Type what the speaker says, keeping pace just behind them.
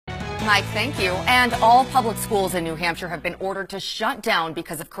Mike, thank you. And all public schools in New Hampshire have been ordered to shut down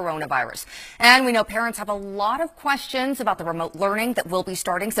because of coronavirus. And we know parents have a lot of questions about the remote learning that will be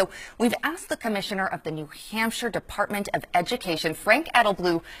starting. So we've asked the commissioner of the New Hampshire Department of Education, Frank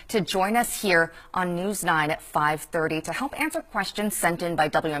Edelblut, to join us here on News 9 at 5:30 to help answer questions sent in by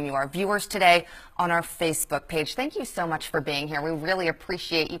WMUR viewers today on our Facebook page. Thank you so much for being here. We really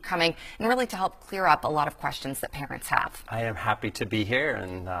appreciate you coming and really to help clear up a lot of questions that parents have. I am happy to be here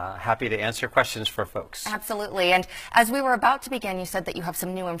and happy to answer questions for folks. Absolutely. And as we were about to begin, you said that you have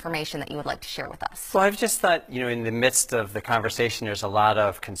some new information that you would like to share with us. Well, I've just thought, in the midst of the conversation, there's a lot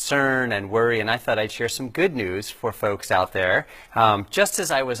of concern and worry, and I thought I'd share some good news for folks out there. Just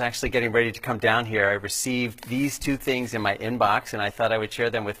as I was actually getting ready to come down here, I received these two things in my inbox, and I thought I would share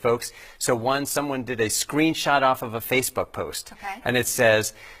them with folks. So one, someone did a screenshot off of a Facebook post, and it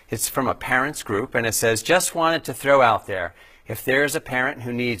says, it's from a parents group, and it says, just wanted to throw out there, if there's a parent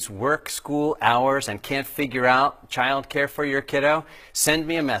who needs work, school hours, and can't figure out childcare for your kiddo, send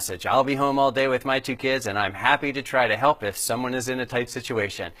me a message. I'll be home all day with my two kids, and I'm happy to try to help if someone is in a tight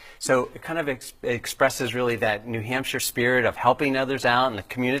situation. So it kind of expresses really that New Hampshire spirit of helping others out in the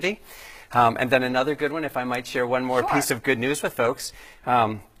community. And then another good one, if I might share one more piece of good news with folks.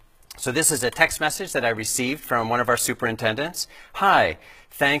 So this is a text message that I received from one of our superintendents. Hi,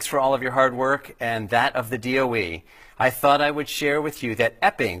 thanks for all of your hard work and that of the DOE. I thought I would share with you that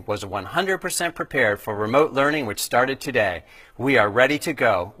Epping was 100% prepared for remote learning, which started today. We are ready to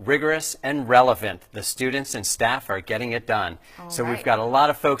go, rigorous and relevant. The students and staff are getting it done. So we've got a lot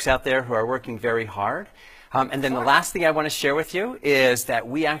of folks out there who are working very hard. And then the last thing I want to share with you is that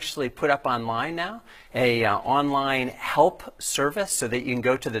we actually put up online now a online help service so that you can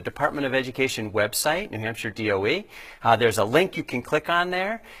go to the Department of Education website, New Hampshire DOE. There's a link you can click on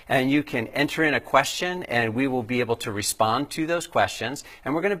there, and you can enter in a question, and we will be able to respond to those questions.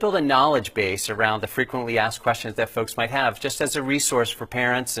 And we're going to build a knowledge base around the frequently asked questions that folks might have, just as a resource for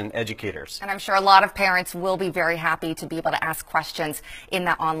parents and educators. And I'm sure a lot of parents will be very happy to be able to ask questions in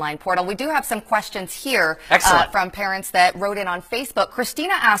that online portal. We do have some questions here from parents that wrote in on Facebook.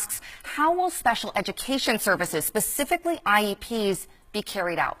 Christina asks, how will special education services, specifically IEPs, be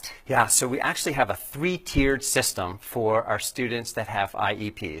carried out? Yeah, so we actually have a three-tiered system for our students that have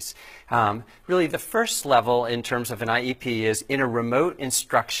IEPs. Really, the first level in terms of an IEP is in a remote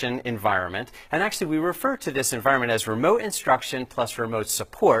instruction environment. And actually, we refer to this environment as remote instruction plus remote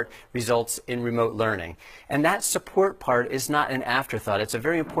support results in remote learning. And that support part is not an afterthought. It's a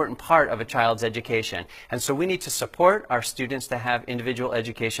very important part of a child's education. And so we need to support our students to have individual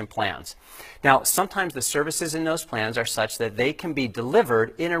education plans. Now, sometimes the services in those plans are such that they can be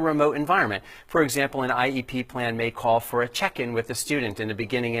delivered in a remote environment. For example, an IEP plan may call for a check-in with the student in the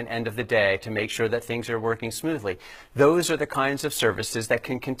beginning and end of the day to make sure that things are working smoothly. Those are the kinds of services that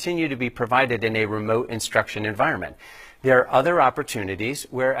can continue to be provided in a remote instruction environment. There are other opportunities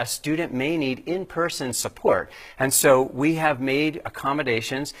where a student may need in-person support, and so we have made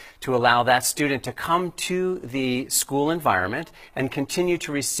accommodations to allow that student to come to the school environment and continue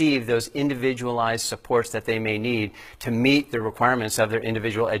to receive those individualized supports that they may need to meet the requirements of their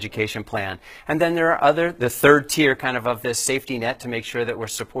individual education plan. And then there are the third tier kind of this safety net to make sure that we're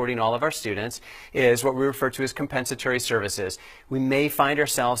supporting all of our students is what we refer to as compensatory services. We may find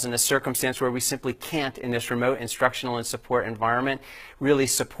ourselves in a circumstance where we simply can't, in this remote instructional and support environment, really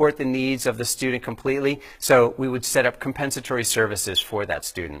support the needs of the student completely. So we would set up compensatory services for that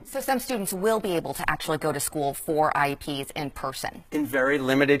student. So some students will be able to actually go to school for IEPs in person. In very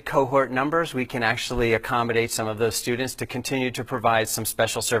limited cohort numbers, we can actually accommodate some of those students to continue to provide some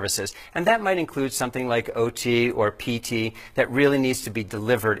special services. And that might include something like OT or PT that really needs to be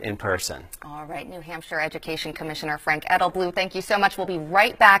delivered in person. All right, New Hampshire Education Commissioner Frank Edelblut, thank you so much. We'll be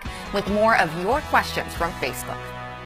right back with more of your questions from Facebook.